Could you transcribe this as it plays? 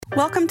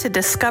Welcome to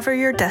Discover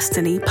Your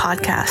Destiny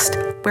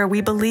podcast, where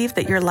we believe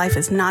that your life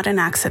is not an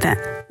accident.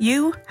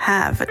 You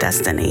have a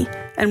destiny,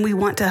 and we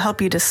want to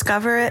help you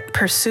discover it,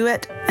 pursue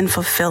it, and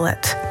fulfill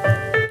it.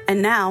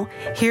 And now,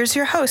 here's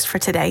your host for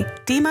today,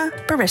 Dima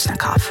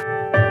Baryshnikov.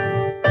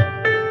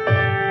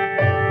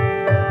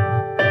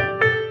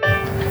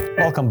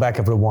 Welcome back,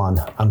 everyone.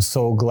 I'm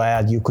so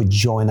glad you could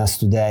join us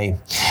today.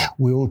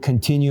 We will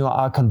continue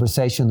our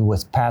conversation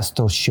with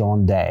Pastor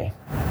Shawn Day.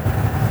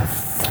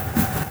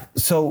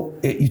 So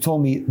you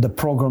told me the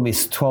program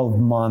is 12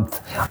 months.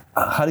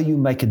 How do you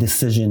make a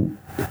decision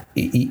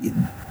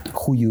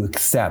who you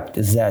accept?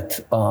 Is that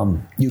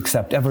you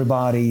accept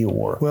everybody,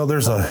 or? Well,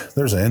 there's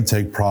an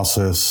intake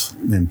process,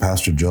 and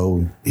Pastor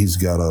Joe, he's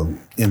got a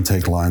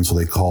intake line, so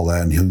they call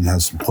that, and he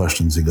has some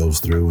questions he goes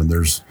through, and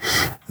there's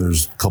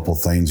a couple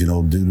of things,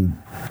 due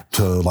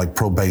to like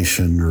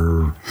probation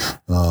or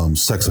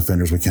sex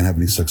offenders. We can't have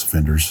any sex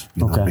offenders,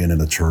 being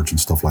in a church and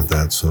stuff like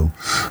that. So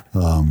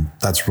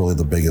that's really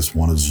the biggest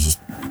one, is just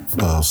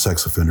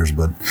sex offenders.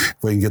 But if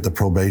we can get the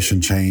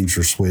probation changed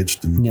or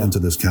switched into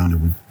this county,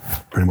 we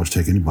pretty much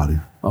take anybody.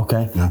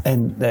 Okay. Yeah.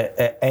 And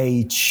the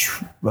age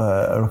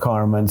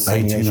requirements?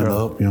 18 and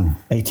up, yeah.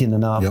 18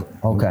 and up? Yep.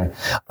 Okay.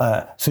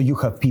 So you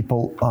have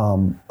people,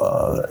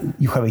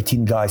 you have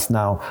 18 guys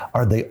now.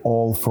 Are they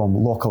all from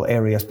local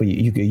areas? But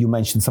you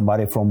mentioned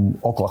somebody from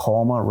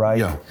Oklahoma, right?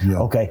 Yeah.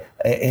 Okay.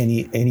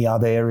 Any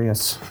other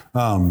areas?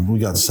 We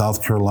got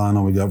South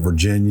Carolina, we got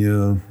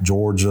Virginia,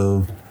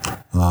 Georgia.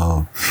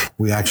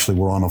 We actually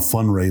were on a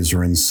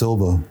fundraiser in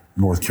Silva,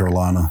 North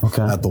Carolina,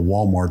 at the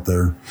Walmart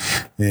there,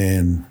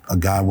 and a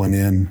guy went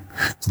in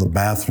to the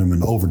bathroom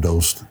and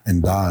overdosed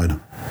and died,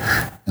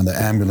 and the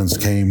ambulance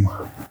came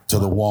to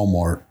the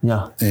Walmart,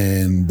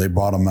 and they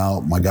brought him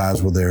out. My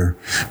guys were there,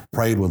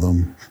 prayed with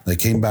him. They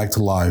came back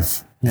to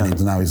life.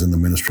 And now he's in the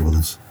ministry with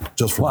us,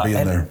 just for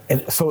being there.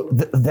 And so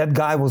that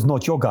guy was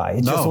not your guy.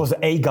 It just was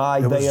a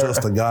guy there. It was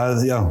just a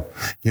guy,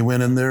 He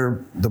went in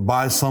there to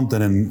buy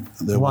something, and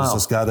there was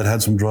this guy that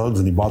had some drugs,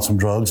 and he bought some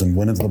drugs and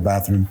went into the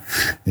bathroom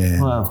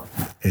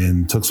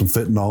and took some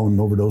fentanyl and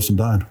overdosed and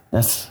died.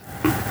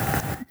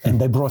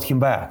 And they brought him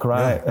back,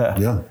 right?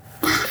 Yeah.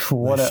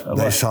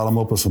 They shot him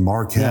up with some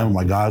Narcan.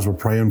 My guys were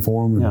praying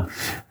for him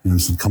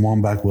and said, "Come on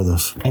back with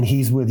us." And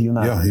he's with you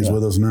now. Yeah, he's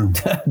with us now.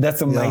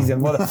 That's amazing.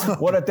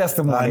 What a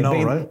testimony. I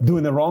know, right?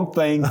 Doing the wrong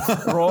thing,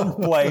 wrong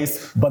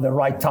place, but the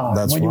right time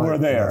you were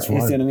there. That's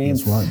right. You see what I mean?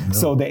 That's right. Yeah.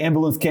 So the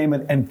ambulance came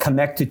and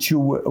connected you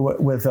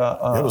with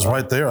it was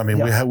right there. I mean,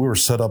 we were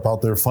set up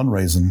out there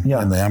fundraising,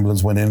 and the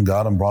ambulance went in,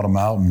 got him, brought him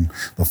out, and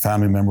the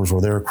family members were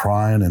there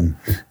crying, and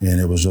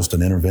it was just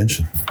an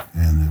intervention.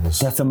 And it was.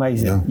 That's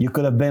amazing. Yeah. You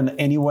could have been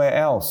anywhere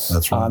else.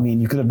 That's right. I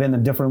mean, you could have been a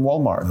different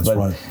Walmart. That's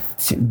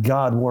right.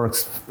 God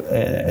works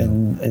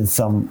in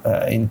some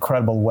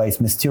incredible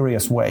ways,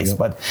 mysterious ways. Yep.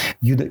 But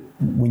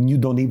when you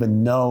don't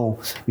even know,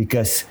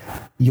 because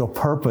your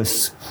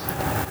purpose,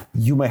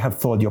 you may have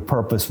thought your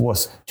purpose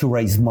was to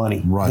raise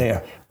money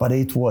there, but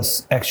it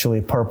was actually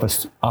a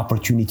purpose,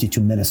 opportunity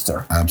to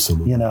minister.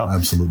 Absolutely.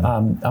 Absolutely.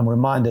 I'm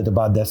reminded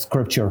about that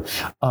scripture.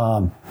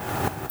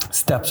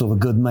 Steps of a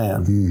good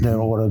man, they're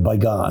ordered by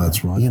God.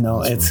 That's right.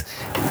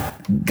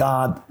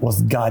 God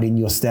was guiding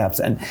your steps.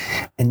 And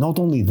not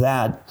only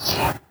that,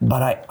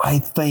 but I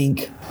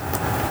think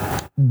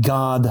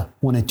God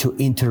wanted to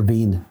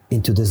intervene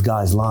into this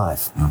guy's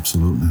life.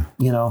 Absolutely.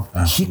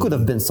 He could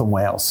have been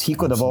somewhere else. He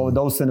could have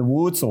overdosed in the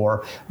woods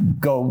or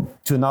go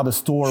to another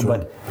store,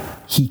 but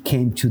he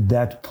came to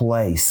that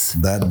place.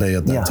 That day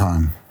at that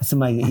time. It's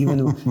amazing.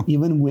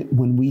 Even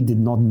when we did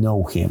not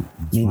know him,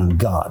 meaning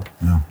God,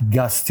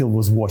 God still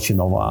was watching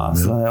over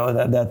us.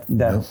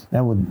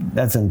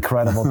 That's an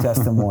incredible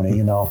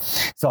testimony,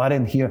 So I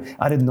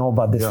didn't know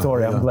about this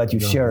story. I'm glad you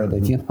shared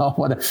it.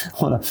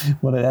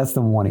 What a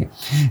testimony.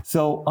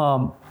 So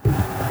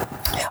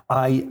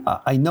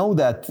I know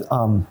that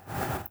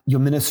your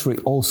ministry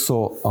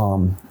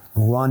also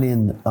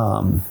running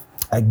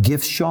a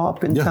gift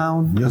shop in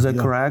town. Is that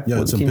correct?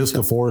 Yeah, it's in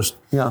Pisgah Forest.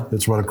 Yeah.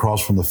 It's right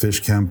across from the fish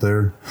camp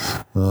there.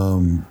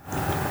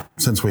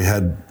 Since we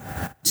had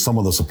some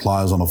of the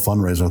supplies on a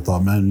fundraiser, I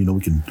thought, man,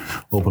 we can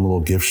open a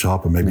little gift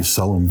shop and maybe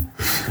sell them.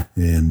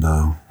 And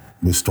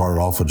we started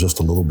off with just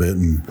a little bit,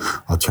 and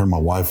I turned my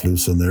wife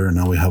loose in there, and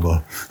now we have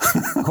a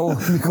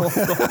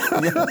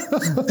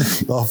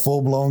a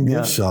full-blown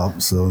gift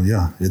shop. So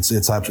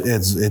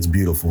it's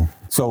beautiful.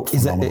 So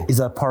is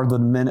that part of the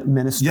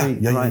ministry?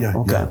 Yeah.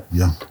 Okay.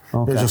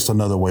 It's just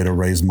another way to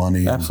raise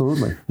money.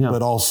 Absolutely.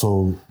 But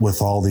also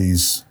with all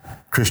these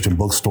Christian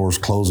bookstores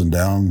closing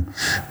down,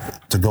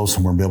 to go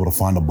somewhere and be able to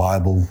find a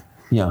Bible.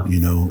 Yeah.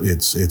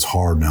 It's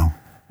hard now.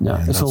 Yeah.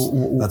 And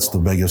that's the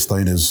biggest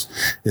thing is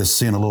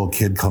seeing a little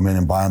kid come in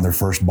and buying their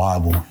first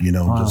Bible.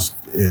 Just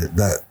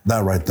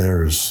that right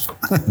there is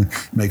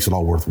makes it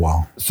all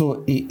worthwhile.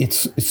 So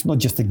it's not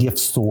just a gift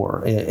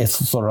store.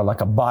 It's sort of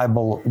like a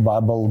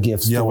Bible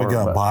gift store. Yeah, we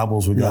got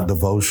Bibles, we got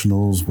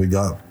devotionals, we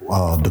got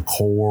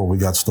decor, we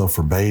got stuff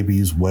for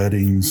babies,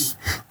 weddings,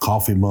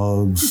 coffee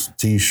mugs,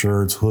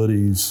 T-shirts,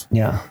 hoodies.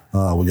 Yeah.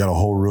 We got a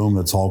whole room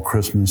that's all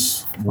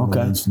Christmas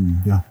ornaments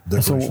and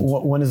decorations.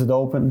 So when is it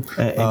open?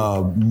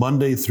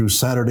 Monday through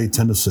Saturday,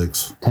 10 to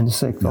 6. 10 to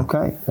 6,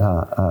 okay.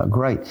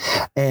 Great.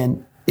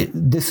 And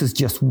this is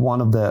just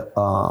one of the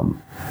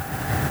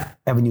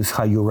avenues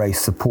how you raise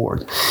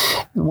support.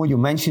 What you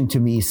mentioned to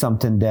me is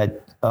something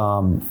that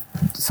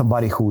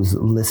somebody who is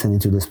listening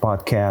to this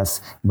podcast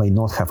may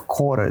not have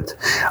caught it,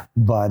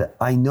 but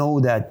I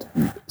know that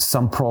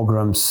some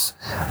programs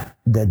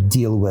that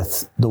deal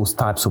with those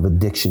types of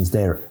addictions,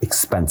 they're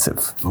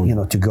expensive,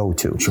 to go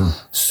to. Sure.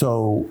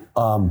 So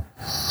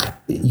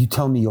you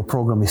tell me your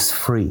program is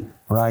free,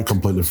 right?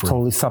 Completely free.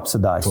 Totally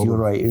subsidized. You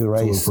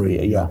raise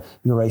free,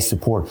 you raise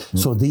support.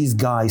 So these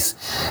guys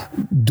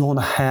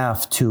don't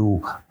have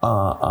to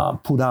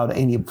put up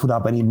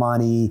any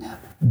money.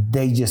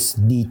 They just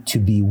need to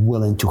be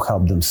willing to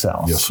help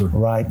themselves. Yes, sir.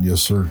 Right?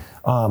 Yes, sir.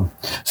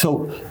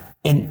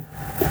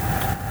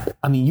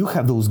 You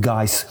have those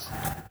guys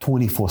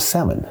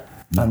 24/7.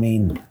 I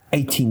mean,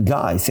 18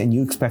 guys, and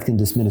you're expecting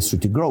this ministry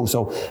to grow.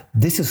 So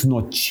this is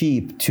not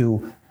cheap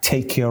to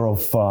take care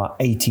of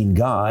 18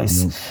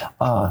 guys.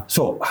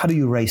 So how do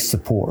you raise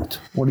support?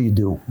 What do you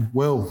do?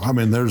 Well, I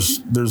mean,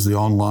 there's the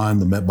online,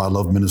 the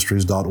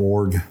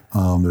metbyloveministries.org.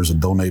 There's a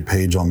donate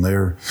page on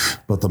there,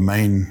 but the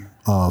main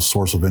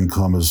source of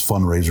income is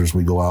fundraisers.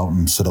 We go out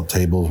and set up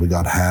tables. We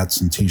got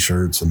hats and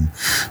T-shirts and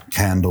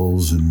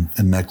candles and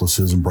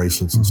necklaces and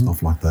bracelets and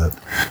stuff like that.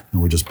 And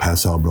we just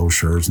pass out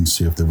brochures and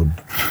see if they would,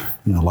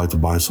 like to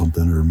buy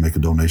something or make a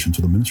donation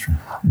to the ministry.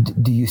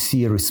 Do you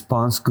see a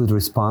good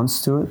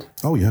response to it?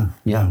 Oh, yeah.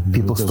 Yeah.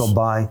 People stop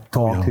by,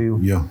 talk to you?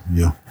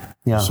 Yeah.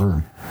 Yes,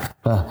 sir.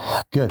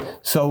 Good.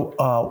 So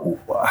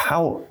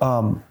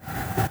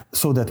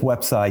so that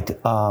website,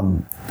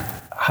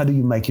 how do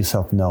you make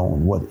yourself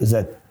known? What is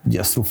that?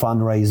 Just through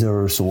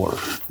fundraisers or?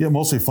 Yeah,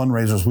 mostly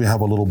fundraisers. We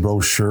have a little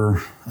brochure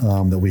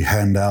that we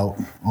hand out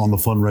on the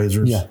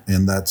fundraisers,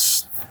 and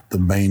that's the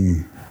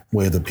main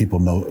way that people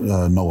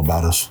know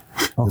about us.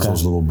 Okay. Is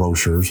those little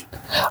brochures.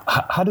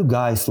 How do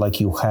guys like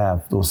you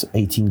have, those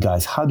 18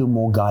 guys, how do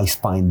more guys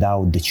find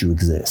out that you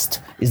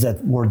exist? Is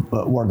that word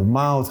of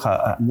mouth?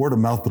 Word of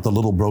mouth, but the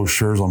little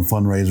brochures on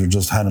fundraisers,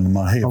 just handing them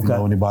out. Hey, if you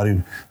know anybody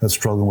that's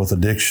struggling with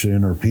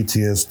addiction or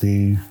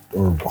PTSD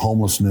or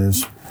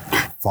homelessness,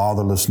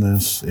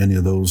 fatherlessness, any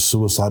of those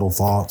suicidal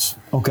thoughts,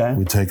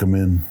 we take them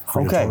in.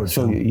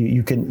 So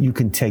you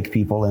can take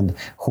people and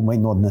who may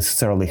not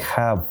necessarily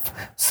have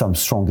some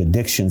strong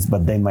addictions,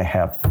 but they may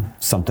have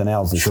something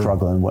else they're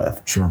struggling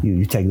with. Sure.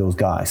 You take those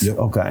guys. Yep.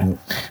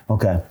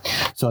 Okay.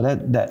 So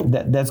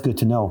that's good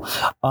to know.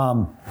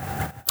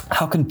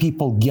 How can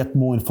people get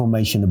more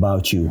information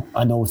about you?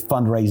 I know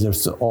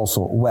fundraisers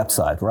also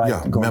website, right?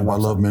 Yeah,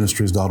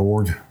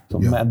 metbyloveministries.org. So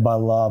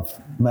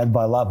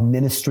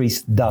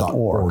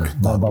metbyloveministries.org.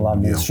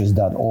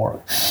 Metbyloveministries.org.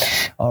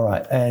 All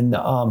right. And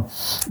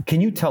can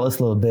you tell us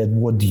a little bit,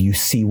 what do you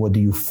see, what do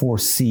you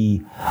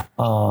foresee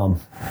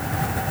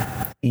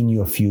in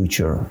your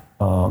future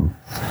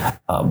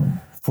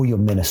for your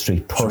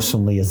ministry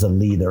personally as a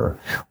leader?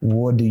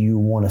 What do you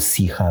want to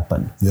see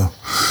happen? Yeah.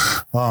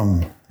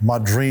 My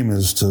dream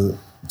is to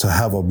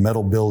have a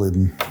metal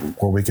building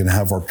where we can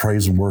have our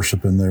praise and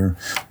worship in there.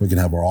 We can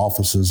have our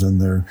offices in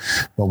there,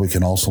 but we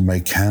can also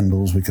make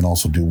candles. We can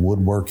also do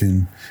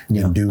woodworking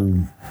and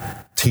do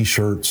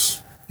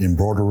T-shirts,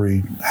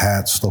 embroidery,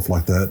 hats, stuff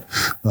like that.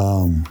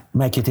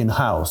 Make it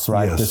in-house,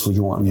 right? Yes. That's what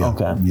you want.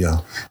 Okay. Yeah.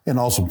 And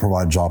also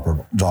provide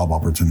job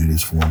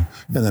opportunities for them.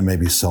 And then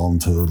maybe sell them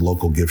to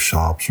local gift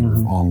shops or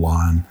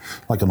online,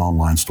 like an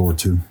online store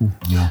too.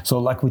 Yeah. So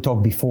like we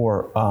talked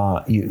before,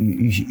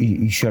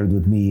 you shared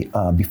with me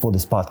before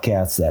this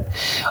podcast that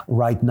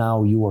right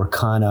now you are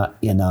kind of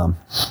in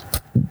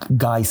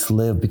guys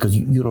live, because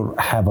you don't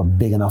have a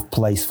big enough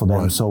place for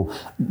them. Right. So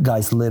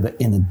guys live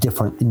in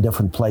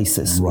different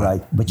places,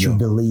 right? But you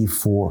believe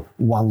for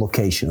one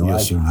location, right?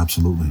 Yes, sir.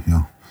 Absolutely.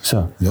 Yeah.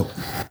 So, yep.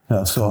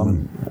 It's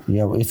coming.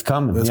 It's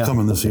coming. It's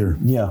coming this year.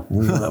 Yeah,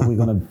 we're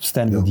gonna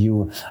stand with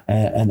you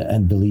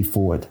and believe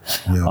for it.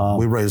 Yeah,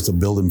 we raised a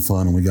building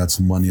fund and we got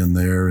some money in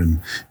there,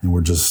 and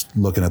we're just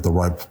looking at the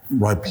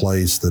right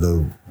place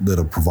that'll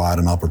provide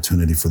an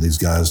opportunity for these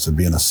guys to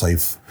be in a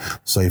safe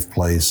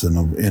place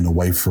and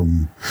away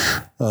from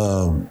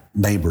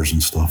neighbors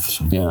and stuff.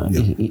 So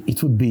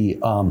it would be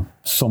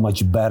so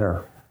much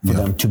better for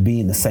them to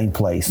be in the same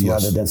place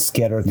rather than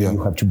scattered.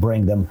 You have to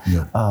bring them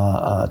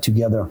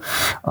together.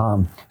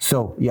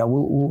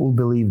 We'll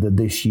believe that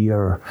this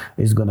year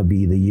is going to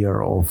be the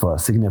year of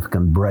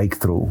significant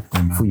breakthrough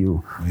for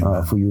you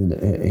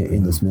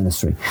in this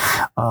ministry.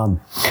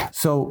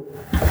 So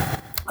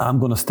I'm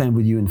going to stand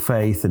with you in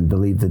faith and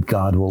believe that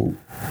God will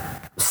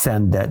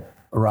send that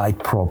right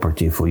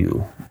property for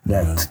you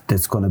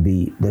that's going to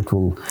be that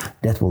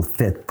will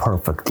fit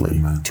perfectly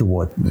Amen. to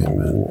what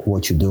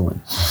you're doing.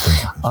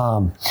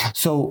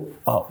 So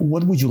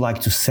what would you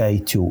like to say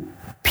to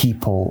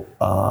people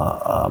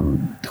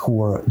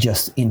who are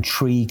just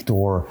intrigued,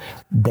 or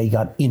they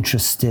got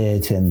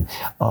interested in,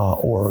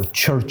 or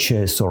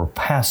churches or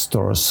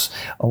pastors?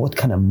 What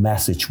kind of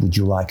message would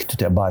you like to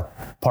tell about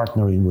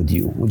partnering with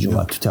you? Would you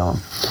like to tell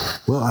them?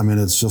 Well, I mean,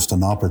 it's just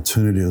an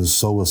opportunity to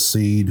sow a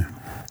seed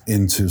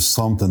into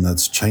something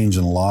that's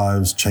changing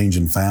lives,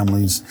 changing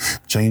families,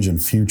 changing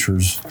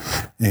futures,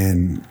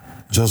 and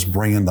just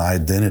bringing the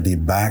identity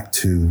back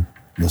to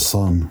the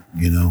Son,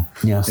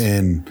 Yes.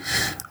 And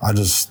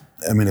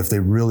I mean, if they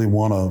really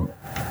want to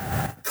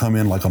come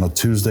in like on a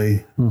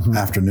Tuesday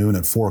afternoon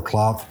at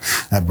 4:00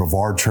 at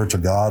Brevard Church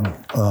of God,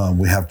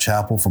 we have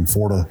chapel from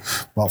 4 to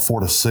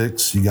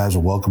 6. You guys are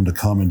welcome to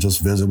come and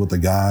just visit with the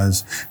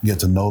guys, get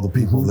to know the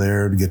people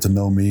there, to get to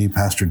know me,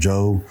 Pastor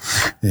Joe,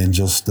 and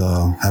just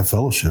have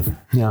fellowship.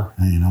 Yeah.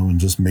 And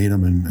just meet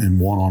them and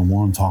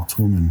one-on-one, talk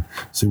to them and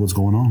see what's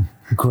going on.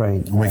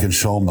 Great. And we can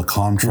show them the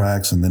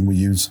contracts, and then we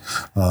use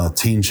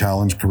Teen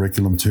Challenge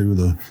curriculum too,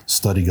 the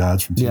study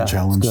guides from Teen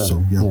Challenge. Good.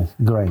 So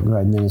Great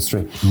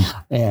ministry.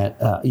 And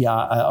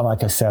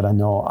like I said, I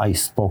know I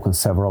spoke on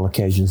several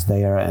occasions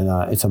there, and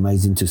it's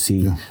amazing to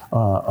see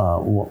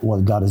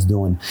what God is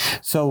doing.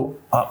 So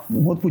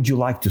what would you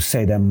like to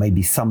say that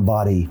maybe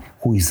somebody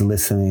who is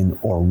listening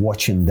or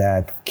watching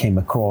that came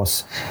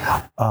across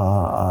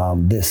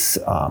this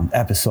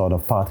episode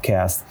of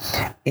podcast,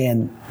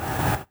 and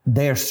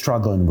they're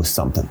struggling with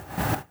something,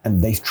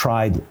 and they've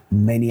tried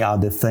many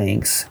other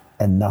things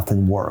and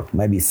nothing worked?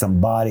 Maybe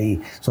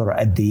somebody sort of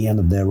at the end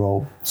of their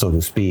rope, so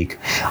to speak.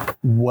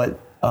 What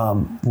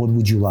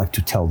would you like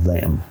to tell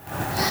them?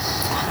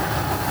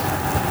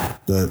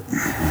 That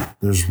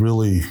there's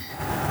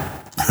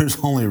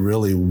only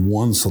really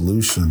one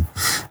solution,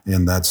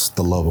 and that's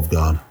the love of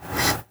God.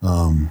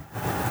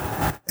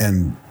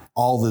 And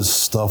all this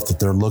stuff that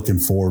they're looking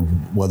for,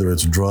 whether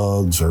it's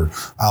drugs or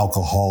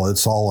alcohol,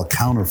 it's all a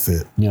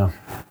counterfeit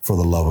for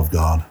the love of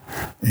God.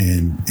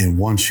 And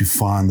once you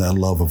find that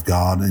love of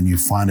God, and you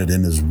find it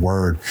in His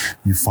Word,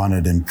 you find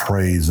it in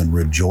praise and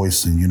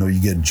rejoicing. You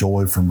get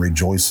joy from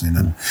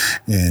rejoicing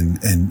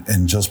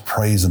and just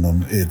praising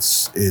Him.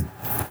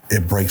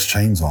 It breaks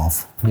chains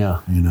off. Yeah.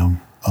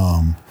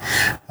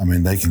 I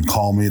mean, they can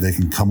call me, they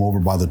can come over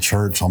by the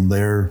church. I'm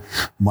there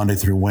Monday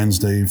through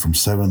Wednesday from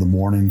 7 in the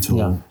morning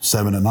till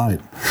 7 at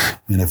night.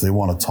 And if they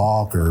want to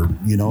talk, or,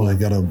 they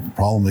got a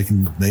problem, they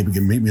can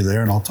meet me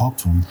there and I'll talk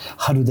to them.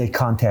 How do they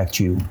contact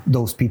you?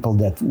 Those people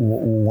that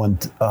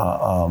want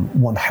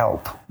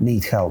help,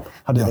 need help.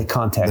 How do they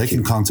contact you? They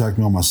can contact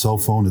me on my cell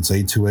phone. It's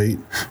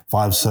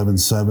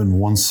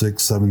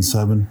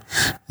 828-577-1677.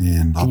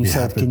 And I'll be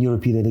happy. Can you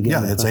repeat it again?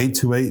 Yeah, it's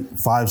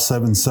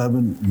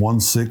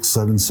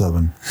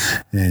 828-577-1677.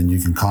 And you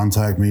can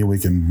contact me. We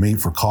can meet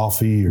for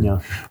coffee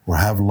or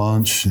have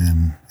lunch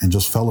and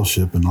just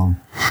fellowship. And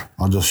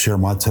I'll just share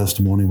my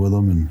testimony with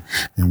them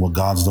and what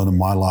God's done in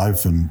my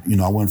life. And,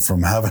 I went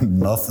from having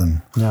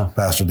nothing,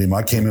 Pastor Deem.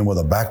 I came in with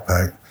a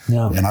backpack.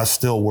 And I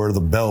still wear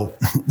the belt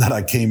that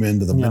I came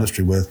into the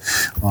ministry with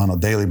on a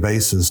daily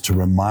basis to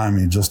remind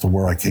me just of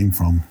where I came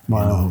from.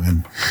 Wow.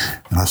 And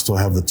I still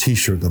have the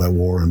T-shirt that I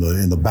wore in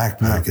the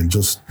backpack, and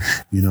just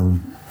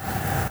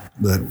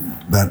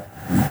that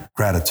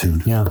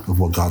gratitude of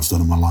what God's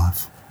done in my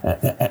life.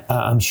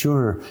 I'm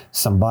sure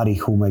somebody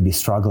who may be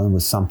struggling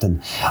with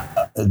something,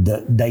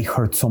 they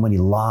heard so many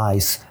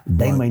lies,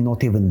 they may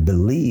not even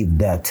believe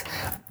that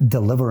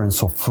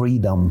deliverance or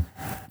freedom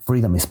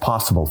is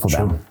possible for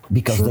them,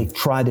 because they've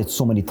tried it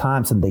so many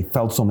times and they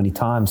felt so many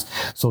times.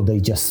 So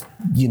they just,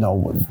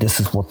 this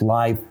is what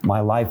my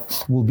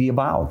life will be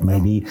about.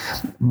 Maybe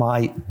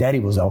my daddy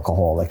was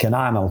alcoholic and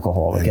I'm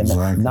alcoholic, and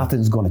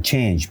nothing's going to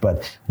change.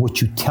 But what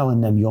you're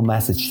telling them, your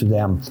message to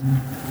them,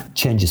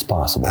 change is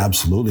possible.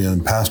 Absolutely.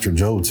 And Pastor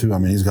Joe too. I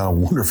mean, he's got a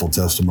wonderful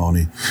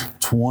testimony.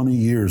 20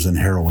 years in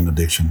heroin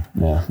addiction.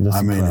 Yeah, that's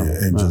incredible.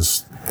 And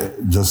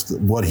just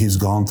what he's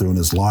gone through in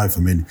his life.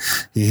 I mean,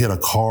 he hit a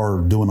car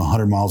doing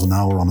 100 miles an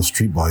hour on a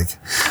street bike.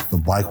 The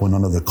bike went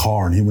under the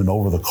car and he went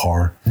over the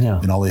car,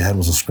 and all he had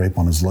was a scrape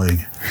on his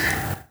leg.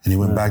 And he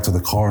went back to the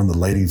car, and the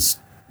lady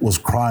was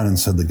crying and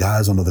said, "The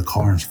guy's under the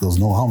car." And she goes,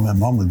 "No,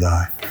 I'm the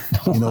guy."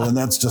 And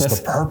that's just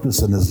the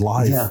purpose in his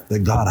life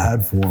that God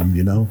had for him,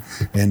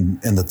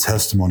 and the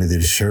testimony that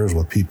he shares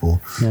with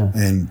people.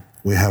 And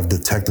we have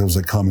detectives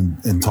that come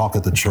and talk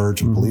at the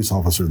church, and police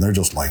officers, and they're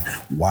just like,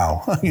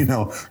 wow,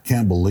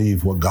 can't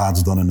believe what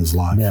God's done in his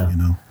life,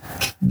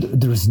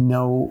 There's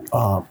no,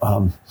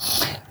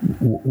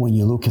 when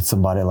you look at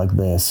somebody like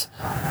this,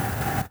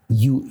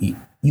 you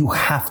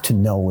have to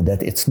know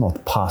that it's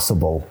not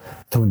possible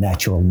through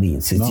natural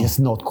means. It's just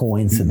not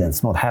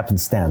coincidence, not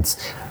happenstance.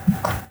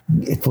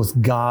 It was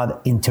God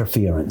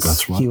interference.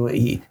 That's right.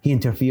 He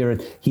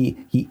interfered. He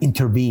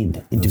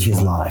intervened into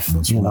his life.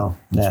 That's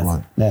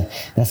right.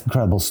 That's an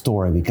incredible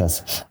story,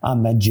 because I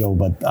met Joe,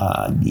 but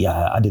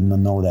I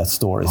didn't know that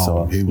story.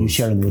 So you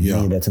sharing with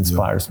me, that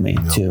inspires me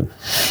too.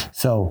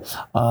 So,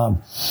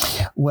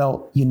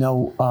 well,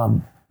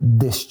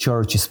 this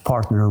church is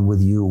partnering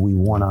with you. We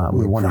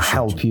wanna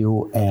help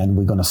you, and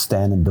we're gonna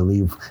stand and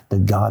believe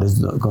that God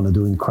is gonna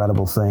do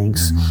incredible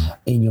things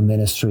in your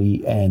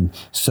ministry. And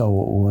so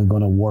we're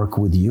gonna work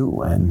with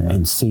you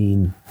and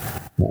seeing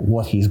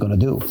what He's gonna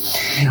do.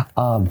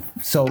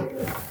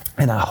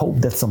 And I hope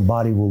that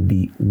somebody will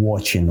be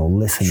watching or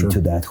listening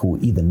to that who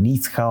either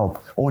needs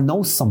help or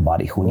knows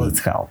somebody who needs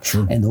help.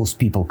 Sure. And those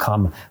people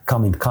come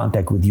in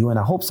contact with you. And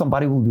I hope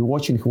somebody will be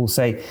watching who will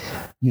say,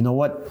 you know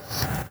what,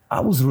 I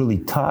was really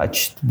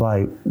touched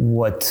by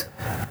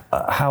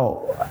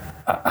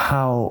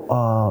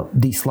how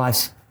these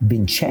lives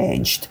been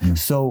changed.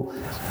 So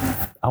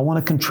I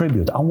want to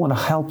contribute. I want to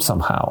help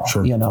somehow,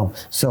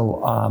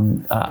 So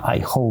I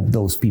hope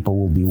those people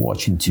will be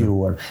watching too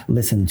or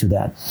listening to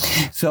that.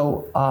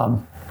 So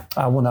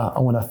I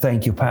want to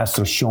thank you,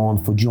 Pastor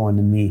Shawn, for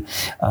joining me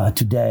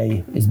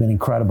today. It's been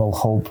incredible.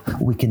 Hope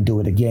we can do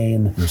it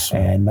again. Yes,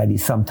 and maybe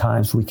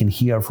sometimes we can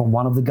hear from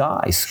one of the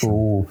guys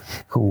who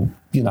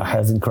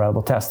has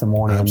incredible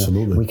testimony.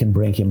 Absolutely. And we can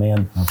bring him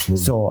in.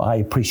 Absolutely. So I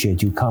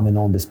appreciate you coming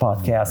on this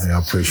podcast. I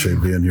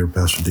appreciate being here,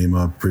 Pastor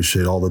Dima. I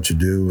appreciate all that you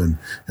do and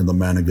the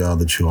man of God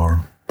that you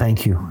are.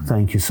 Thank you.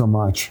 Thank you so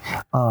much.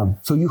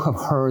 So you have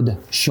heard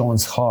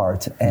Shawn's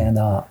heart, and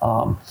I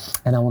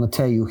want to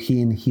tell you,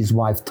 he and his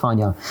wife,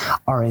 Tanya,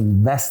 are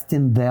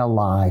investing their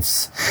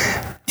lives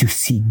to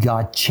see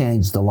God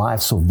change the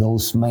lives of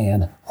those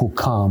men who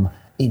come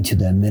into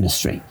their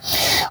ministry.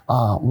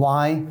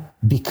 Why?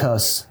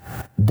 Because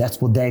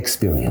that's what they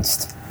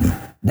experienced.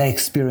 They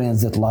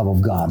experienced that love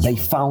of God. They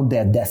found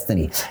their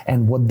destiny.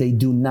 And what they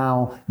do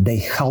now, they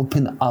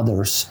helping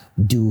others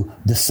do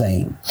the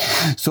same.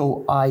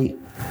 So I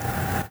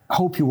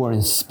hope you were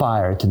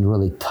inspired and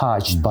really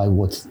touched by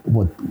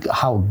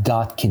how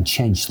God can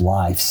change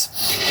lives.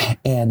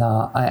 And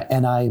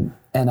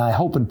I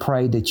hope and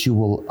pray that you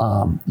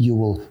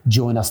will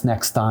join us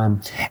next time.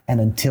 And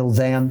until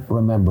then,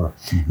 remember,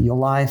 your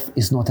life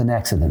is not an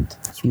accident.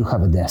 You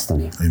have a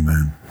destiny.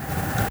 Amen.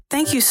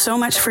 Thank you so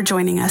much for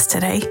joining us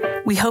today.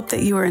 We hope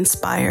that you were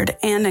inspired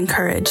and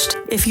encouraged.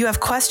 If you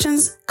have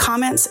questions,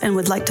 comments, and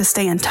would like to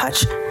stay in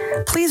touch,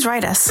 please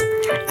write us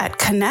at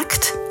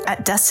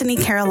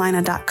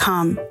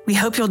connect@destinycarolina.com. We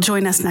hope you'll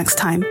join us next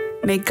time.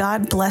 May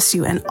God bless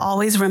you, and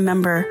always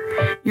remember,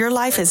 your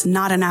life is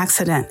not an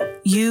accident.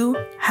 You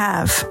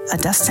have a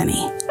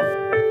destiny.